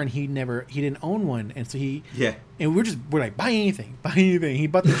car, and he didn't own one, and so Yeah. and we're like, buy anything. He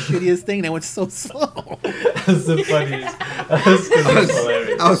bought the shittiest thing, and it went so slow. That's the funniest. That's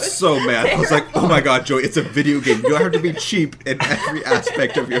hilarious. I was so mad. I was like, oh my god, Joey, it's a video game. You have to be cheap in every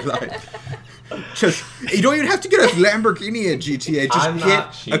aspect of your life. Just, you don't even have to get a Lamborghini at GTA. Just I'm not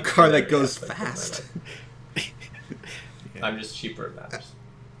get cheap a car in that every goes aspect of my fast. life. I'm just cheaper at matters.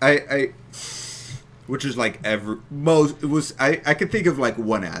 I which is like I could think of like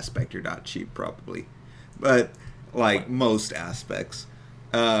one aspect you're not cheap probably, but like most aspects.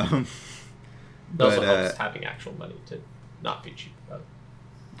 It also But helps having actual money to not be cheap about it.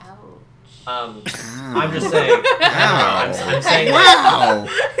 Ouch. I'm just saying. I'm saying. wow,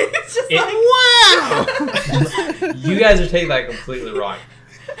 It's just It- like, wow. You guys are taking that completely wrong.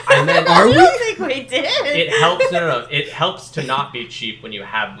 I meant. Are I we? don't think we did. It helps. No. It helps to not be cheap when you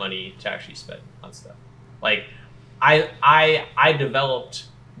have money to actually spend on stuff. Like, I developed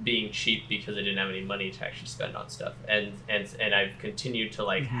being cheap because I didn't have any money to actually spend on stuff, and I've continued to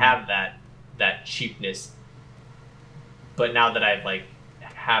like have that cheapness. But now that I've like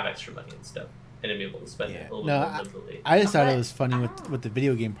have extra money and stuff, and I'm able to spend it a little No, more liberally. I just thought it But- was funny with the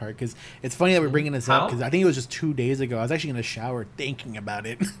video game part, because it's funny that we're bringing this up, How? because I think it was just 2 days ago. I was actually in the shower thinking about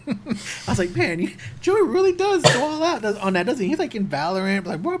it. I was like, man, Joey really does go all out on that, doesn't he? He's like in Valorant,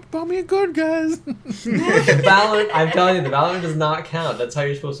 like, what about me a good, guys? Valorant, I'm telling you, the Valorant does not count. That's how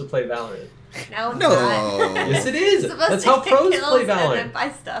you're supposed to play Valorant. No, No. Yes, it is. It's supposed That's to how get pros kills play and then Valorant.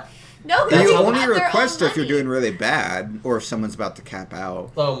 buy stuff. No, That's You how- only have their request own if you're money. doing really bad or if someone's about to cap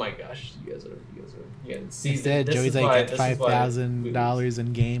out. Oh my gosh, you guys are. See, Instead, this Joey's is like why- at this is why $5,000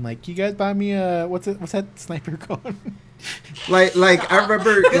 in game. Like, you guys buy me what's that sniper called? Like I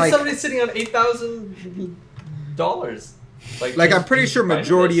remember Because like somebody's sitting on $8,000. Like I'm pretty sure Right,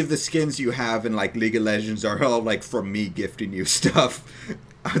 majority this- of the skins you have in like League of Legends are all like from me gifting you stuff.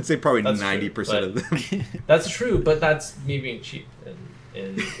 I'd say probably That's true, 90% of them. That's true, but that's me being cheap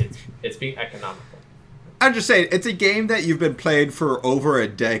and it's being economical. I'm just saying it's a game that you've been playing for over a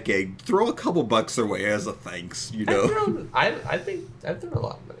decade. Throw a couple bucks their way as a thanks, you know. I think I've thrown a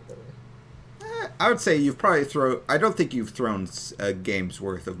lot of money their way. I would say you've probably I don't think you've thrown a game's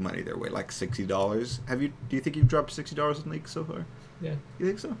worth of money their way, like $60. Do you think you've dropped $60 in League so far? Yeah. You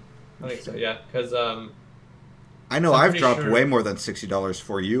think so? I think so. Yeah, because I know I've dropped way more than $60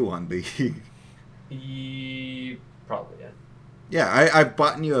 for you on the. Probably, yeah. Yeah, I've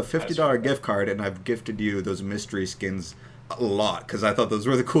bought you a $50 gift card, and I've gifted you those mystery skins a lot because I thought those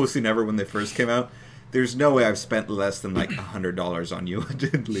were the coolest thing ever when they first came out. There's no way I've spent less than like $100 on you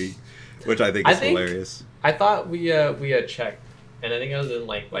in League, which I think is hilarious. I thought we checked, and I think I was in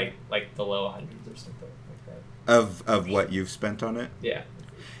like the low hundreds or something like that. Of what you've spent on it? Yeah.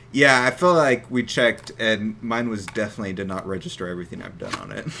 Yeah, I feel like we checked, and mine was definitely did not register everything I've done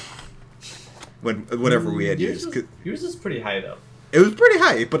on it. Whatever we had used. Yours is pretty high though. It was pretty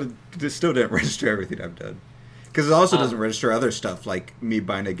high, but it still didn't register everything I've done. Because it also doesn't register other stuff, like me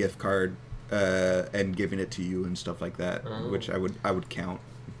buying a gift card and giving it to you and stuff like that, which I would count.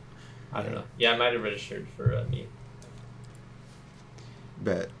 I don't know. Yeah, I might have registered for me.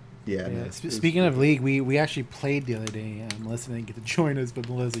 But yeah. No, speaking of League, we actually played the other day. Melissa didn't get to join us, but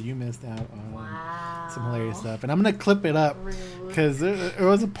Melissa, you missed out on some hilarious stuff. And I'm gonna clip it up because there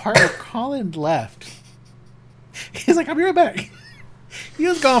was a part where Colin left. He's like, "I'll be right back." He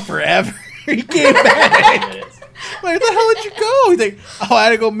was gone forever. He came back. Like, where the hell did you go? He's like, "Oh, I had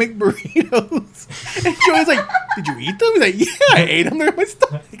to go make burritos." And Joey's like, "Did you eat them?" He's like, "Yeah, I ate them. They're in my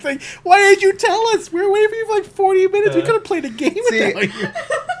stomach." He's like, "Why did you tell us? We were waiting for you for like 40 minutes. We could have played a game without you."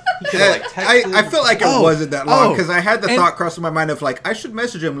 I feel like it wasn't that long because I had the thought crossing my mind of like I should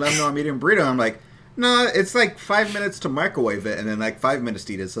message him, let him know I'm eating a burrito. I'm like, no, it's like 5 minutes to microwave it and then like 5 minutes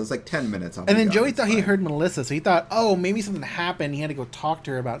to eat it, so it's like 10 minutes. And then Joey thought he heard Melissa, so he thought, oh, maybe something happened. He had to go talk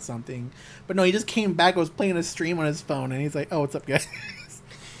to her about something, but no, he just came back. Was playing a stream on his phone, and he's like, "Oh, what's up, guys?"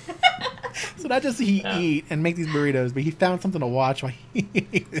 So not just he eat and make these burritos, but he found something to watch while he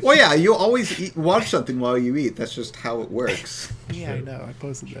ate. Well, yeah, you always watch something while you eat. That's just how it works. Yeah, I know. I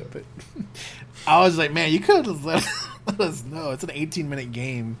posted that, but I was like, man, you could have let us know. It's an 18-minute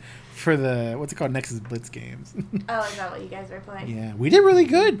game for the, what's it called, Nexus Blitz games. Oh, is that what you guys were playing? Yeah, we did really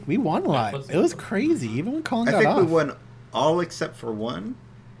good. We won a lot. It was crazy, even when Colin got off. I think we won all except for one.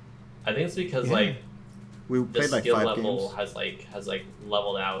 I think it's because like we played the like skill 5 level games. has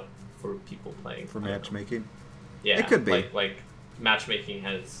leveled out for people playing for matchmaking. Yeah, it could be like matchmaking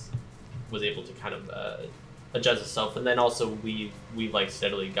was able to kind of adjust itself, and then also we've like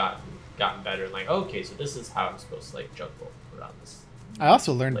steadily gotten better and like, okay, so this is how I'm supposed to like juggle around this. I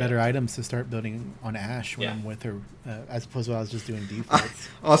also learned better items to start building on Ashe when I'm with her, as opposed to what I was just doing defaults.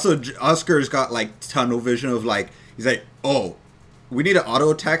 Also, Oscar's got like tunnel vision of like, he's like, oh, we need to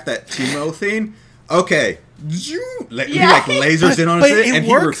auto attack that Teemo thing. Okay. He like lasers in on it, and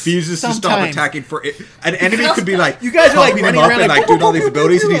he refuses to stop attacking for it. An enemy could be like, you guys are like running around and like doing all these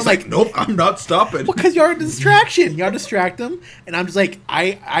abilities, and he's like, nope, I'm not stopping. Well, because you're a distraction. Y'all distract them, and I'm just like,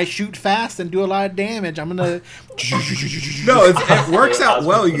 I shoot fast and do a lot of damage. I'm gonna. No, it works out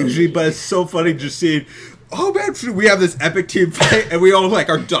well usually, but it's so funny just seeing. Oh man, we have this epic team fight, and we all like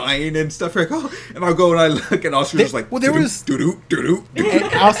are dying and stuff. Like, oh, and I'll go and I look, and Oscar's just like, well, there was doo-doo.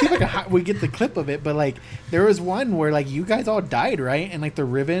 I'll see if we get the clip of it, but like there was one where like you guys all died, right? And like the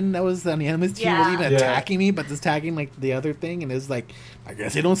Riven that was on the enemy's team wasn't even attacking me, but just attacking like the other thing, and it was like, I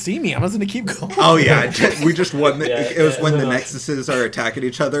guess they don't see me. I'm just gonna keep going. Oh yeah, we just won. It was when the Nexuses are attacking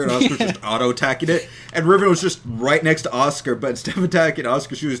each other, and Oscar's just auto attacking it, and Riven was just right next to Oscar, but instead of attacking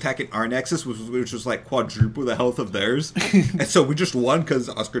Oscar, she was attacking our Nexus, which was like quadruple the health of theirs, and so we just won because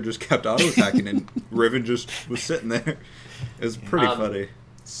Oscar just kept auto attacking, and Riven just was sitting there. It was pretty funny.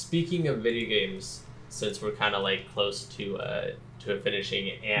 Speaking of video games, since we're kind of like close to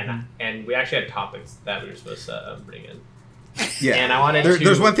finishing, and we actually had topics that we were supposed to bring in. Yeah, and I wanted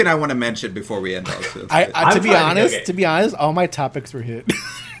there's one thing I want to mention before we end. Also, to be honest, all my topics were hit.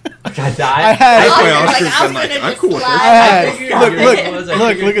 I had. I'm cool with it.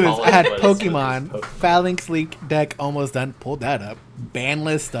 Look at this. I had Pokemon, Phalanx League deck almost done. Pulled that up.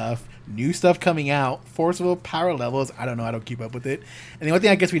 Banless stuff. New stuff coming out. Forcible power levels. I don't know. I don't keep up with it. And the one thing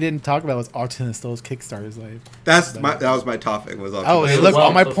I guess we didn't talk about was Artemis Stole's Kickstarter's life. That was my topic. Was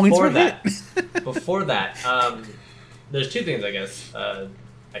all my points were hit. Before that, there's two things I guess I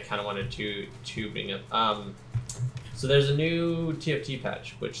kind of wanted to bring up. So there's a new TFT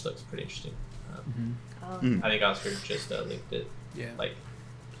patch, which looks pretty interesting. I think Oscar just linked it like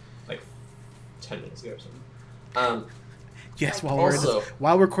 10 minutes ago or something. Yes, while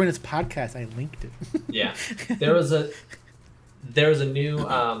we're recording this podcast, I linked it. Yeah. There was a new...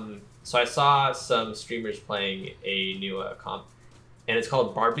 so I saw some streamers playing a new comp, and it's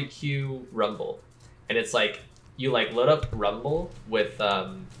called Barbecue Rumble. And it's like, you like load up Rumble with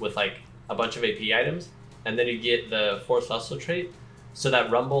like a bunch of AP items, and then you get the Force Hustle trait, so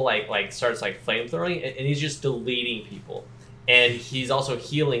that Rumble like starts like flamethrowing, and he's just deleting people. and he's also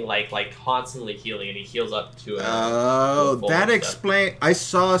healing, like constantly healing, and he heals up to a. Oh, that explains. I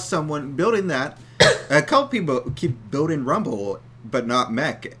saw someone building that. A couple people keep building Rumble, but not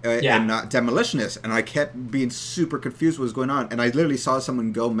Mech and not Demolitionist, and I kept being super confused what was going on. And I literally saw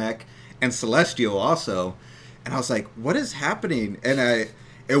someone go Mech and Celestial also, and I was like, "What is happening?" And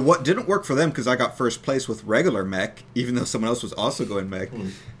what didn't work for them because I got first place with regular Mech, even though someone else was also going Mech.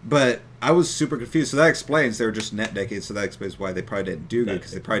 But I was super confused. So that explains they were just net decades. So that explains why they probably didn't do good,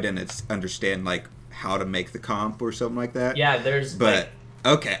 because they probably didn't understand like how to make the comp or something like that. Yeah,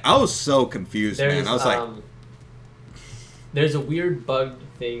 okay, I was so confused, man. I was like, there's a weird bug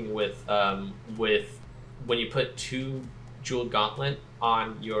thing with when you put 2 Jeweled Gauntlet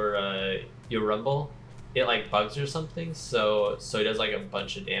on your Rumble, it like bugs or something. So it does like a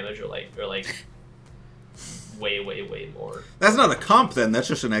bunch of damage or like way more. That's not a comp then. That's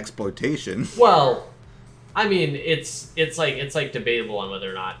just an exploitation. Well, I mean, it's like debatable on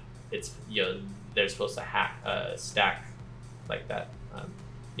whether or not it's they're supposed to stack like that.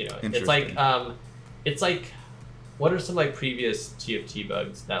 It's like what are some like previous TFT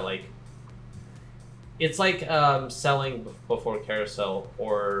bugs that like it's like selling before carousel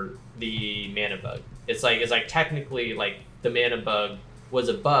or the mana bug. It's like technically like the mana bug was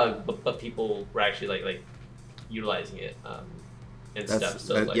a bug, but people were actually like utilizing it and stuff.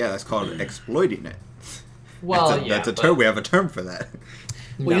 So that's called exploiting it. Well, that's a term. We have a term for that.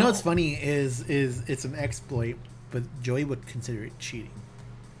 Well, you know what's funny is it's an exploit, but Joey would consider it cheating.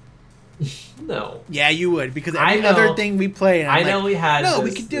 No. Yeah, you would, because every other thing we play, and we had. No,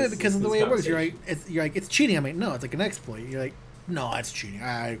 we can do it because of the way it works. You're like, it's cheating. I'm like, no, it's like an exploit. You're like, no, that's cheating.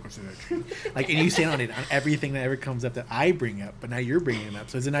 I consider it cheating. Like, and you stand on it on everything that ever comes up that I bring up, but now you're bringing it up.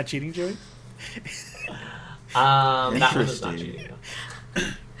 So is it not cheating, Joey? That one is not cheating. No.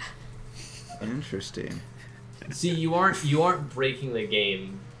 Interesting. See, you aren't breaking the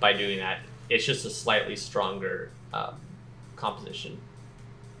game by doing that. It's just a slightly stronger composition,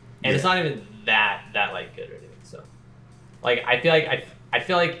 and it's not even that like good or anything. So, like, I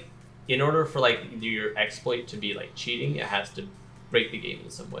feel like in order for like your exploit to be like cheating, it has to break the game in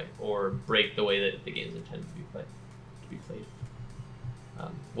some way or break the way that the game's intended to be played.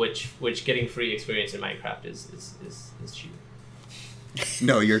 Which getting free experience in Minecraft is cheating.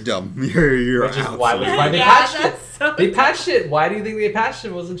 No, you're dumb. You're which is out. Why they patched it. They patched it. Why do you think they patched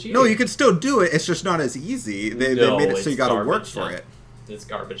it? Wasn't cheating? No, you can still do it. It's just not as easy. They made it so you got to work for it. It's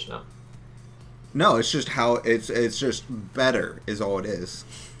garbage now. No, it's just how it's just better is all it is.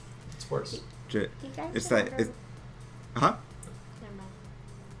 It's worse. It's that. Huh? Never mind.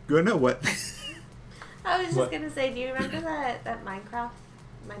 Go know what? I was just gonna say, do you remember that Minecraft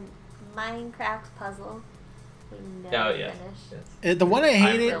puzzle? We never finished. Yes. The one I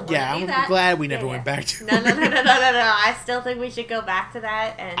hated, I'm glad we never went back to. No. I still think we should go back to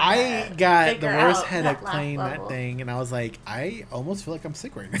that. And I got the worst headache playing that thing, and I was like, I almost feel like I'm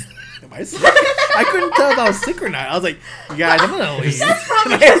sick right now. Am I sick? I couldn't tell if I was sick or not. I was like, you guys, I'm gonna leave. That's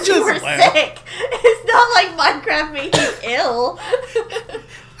probably because you were sick. It's not like Minecraft made you ill.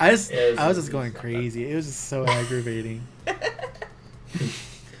 I was just going crazy. It was just so aggravating.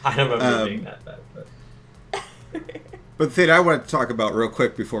 I don't remember being that bad, but. But the thing I want to talk about real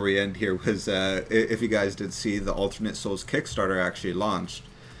quick before we end here was if you guys did see the Alternate Souls Kickstarter actually launched,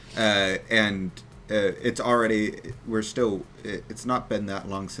 and it's already it's not been that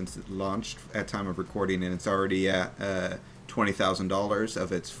long since it launched at time of recording, and it's already at $20,000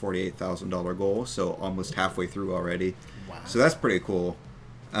 of its $48,000 goal, so almost halfway through already. Wow! So that's pretty cool.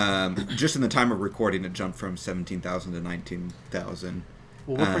 Just in the time of recording, it jumped from 17,000 to 19,000.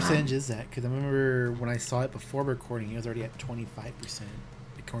 Well, what percentage is that? Because I remember when I saw it before recording, it was already at 25%,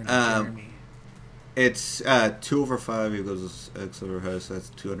 according to Jeremy. It's 2 over 5 equals x over 5, so that's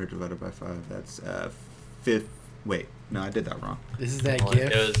 200 divided by 5. That's wait, no, I did that wrong. This is that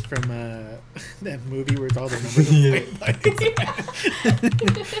GIF from that movie where it's all the numbers.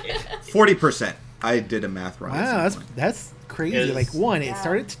 40%. I did a math wrong. Wow, that's crazy. It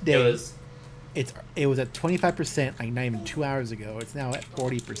started today. It was at 25%, like not even 2 hours ago. It's now at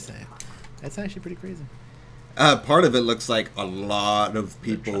 40%. That's actually pretty crazy. Part of it looks like a lot of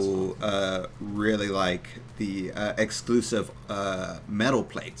people really like the exclusive metal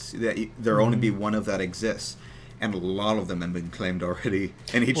plates. There only be one of that exists, and a lot of them have been claimed already.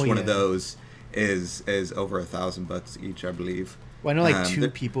 And each one of those is over $1,000 each, I believe. Well, I know two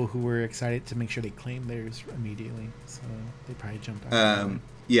people who were excited to make sure they claimed theirs immediately, so they probably jumped out.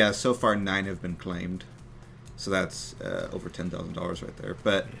 Yeah, so far 9 have been claimed, so that's over $10,000 right there.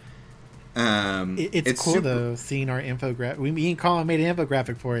 But It's cool though, seeing our infographic. Me and Colin made an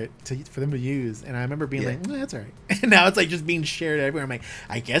infographic for it for them to use, and I remember being like, "That's all right." And now it's like just being shared everywhere. I'm like,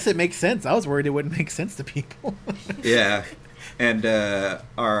 I guess it makes sense. I was worried it wouldn't make sense to people. Yeah, and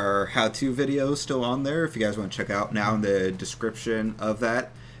our how-to video is still on there. If you guys want to check out, now in the description of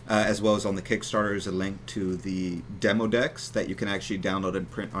that, as well as on the Kickstarter, is a link to the demo decks that you can actually download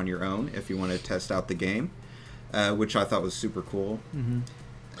and print on your own if you want to test out the game, which I thought was super cool. Mm-hmm.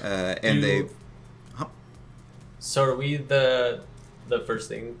 So are we the first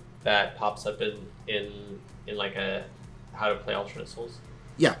thing that pops up in like a how to play Alternate Souls?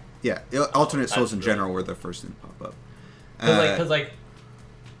 Yeah. Alternate Souls in general were the first thing to pop up.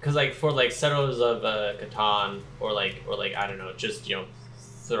 Cause for like Settlers of Catan or like I don't know, just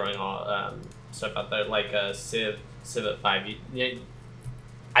throwing all stuff out there like Civ at 5.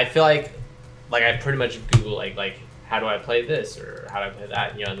 I feel like I pretty much Google like how do I play this or how do I play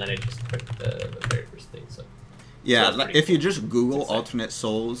that, and then I just pick the very first thing. So yeah, so if you just Google Alternate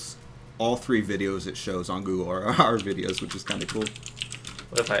Souls, all 3 videos it shows on Google are our videos, which is kind of cool.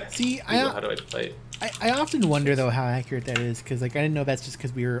 What if I Google how do I play it? I often wonder though how accurate that is, because I didn't know that's just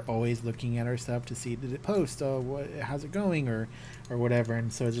because we were always looking at our stuff to see, did it post, how's it going or whatever,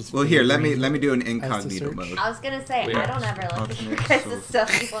 and so it's just here let me do an incognito mode. I was gonna say I don't ever look at your guys'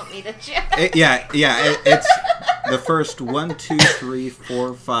 stuff you want me to check. It's the first 1, 2, 3,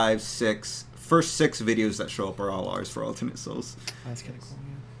 4, 5, 6 first 6 videos that show up are all ours for Alternate Souls. That's kind of cool.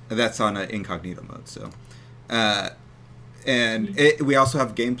 Yeah. That's on incognito mode, so. And we also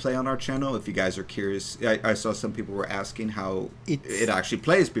have gameplay on our channel. If you guys are curious, I saw some people were asking how it actually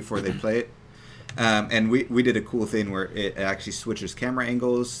plays before they play it. And we did a cool thing where it actually switches camera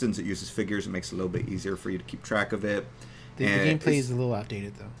angles. Since it uses figures, it makes it a little bit easier for you to keep track of it. The gameplay is a little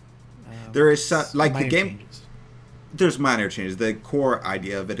outdated, though. There is like the game. Changes. There's minor changes. The core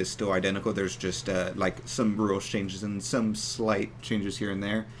idea of it is still identical. There's just like some rules changes and some slight changes here and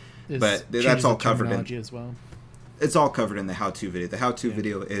there. But that's all covered in as well. It's all covered in the how-to video. The how-to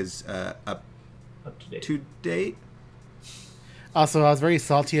video is up to date. Also, I was very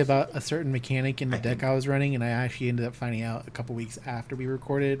salty about a certain mechanic in the deck I was running, and I actually ended up finding out a couple weeks after we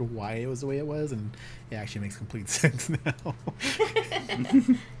recorded why it was the way it was, and it actually makes complete sense now.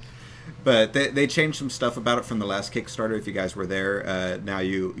 But they changed some stuff about it from the last Kickstarter. If you guys were there, now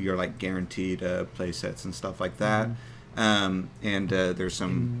you're like guaranteed play sets and stuff like that. Mm-hmm. And there's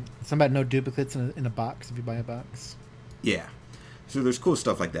some about no duplicates in a box if you buy a box. Yeah, so there's cool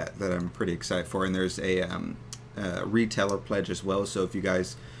stuff like that I'm pretty excited for, and there's a retailer pledge as well. So if you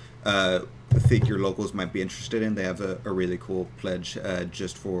guys think your locals might be interested in, they have a really cool pledge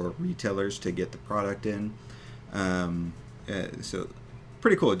just for retailers to get the product in. So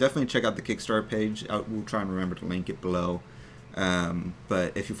pretty cool. Definitely check out the Kickstarter page. We'll try and remember to link it below.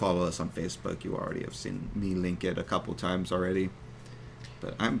 But if you follow us on Facebook, you already have seen me link it a couple times already.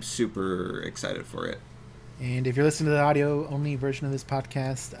 But I'm super excited for it. And if you're listening to the audio-only version of this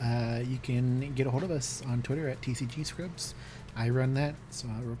podcast, you can get a hold of us on Twitter at TCG Scrubs. I run that, so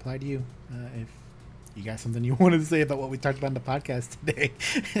I'll reply to you if you got something you wanted to say about what we talked about in the podcast today.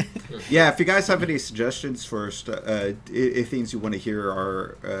 Yeah, if you guys have any suggestions for if things you want to hear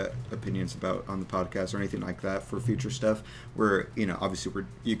our opinions about on the podcast or anything like that for future stuff, obviously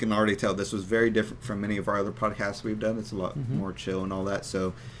you can already tell this was very different from many of our other podcasts we've done. It's a lot more chill and all that,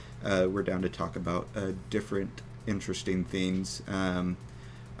 so we're down to talk about different interesting things.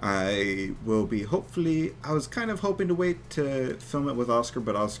 I will be I was kind of hoping to wait to film it with Oscar,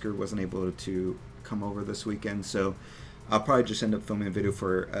 but Oscar wasn't able to come over this weekend, so I'll probably just end up filming a video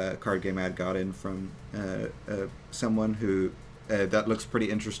for a card game I had got in from someone who that looks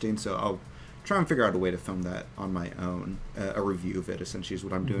pretty interesting, so I'll try and figure out a way to film that on my own, a review of it essentially is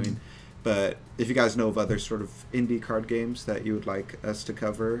what I'm doing. But if you guys know of other sort of indie card games that you would like us to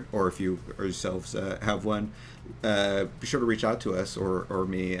cover, or if you yourselves have one, be sure to reach out to us or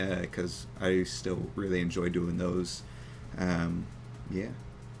me, because I still really enjoy doing those. Yeah.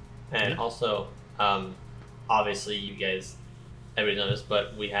 And also, obviously you guys, everybody knows,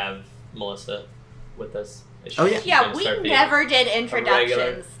 but we have Melissa with us. Yeah, we never did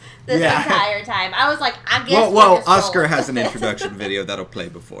introductions this entire time. I was like, I guess. Well, Oscar has an introduction video that'll play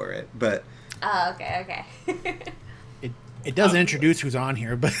before it, but. Oh, okay. It doesn't introduce who's on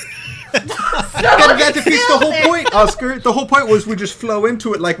here, but. That defeats the whole point, Oscar. The whole point was we just flow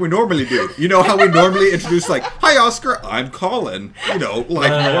into it like we normally do. You know how we normally introduce, like, "Hi, Oscar, I'm Colin."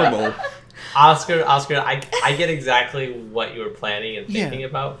 Normal. Oscar, I get exactly what you were planning and thinking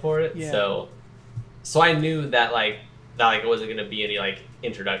about for it. Yeah. So I knew that it wasn't going to be any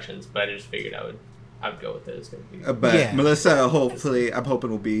introductions, but I just figured I would I'd go with it. It's going to be. But Melissa, hopefully, I'm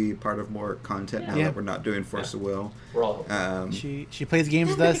hoping will be part of more content now that we're not doing Force of Will. We're all hoping. She plays games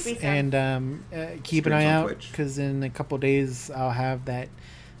with us, and keep an eye out because in a couple of days I'll have that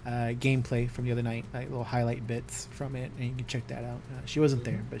gameplay from the other night, like little highlight bits from it, and you can check that out. She wasn't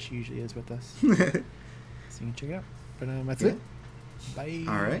there, but she usually is with us, so you can check it out. But that's it. Bye.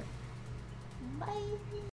 All right. Bye.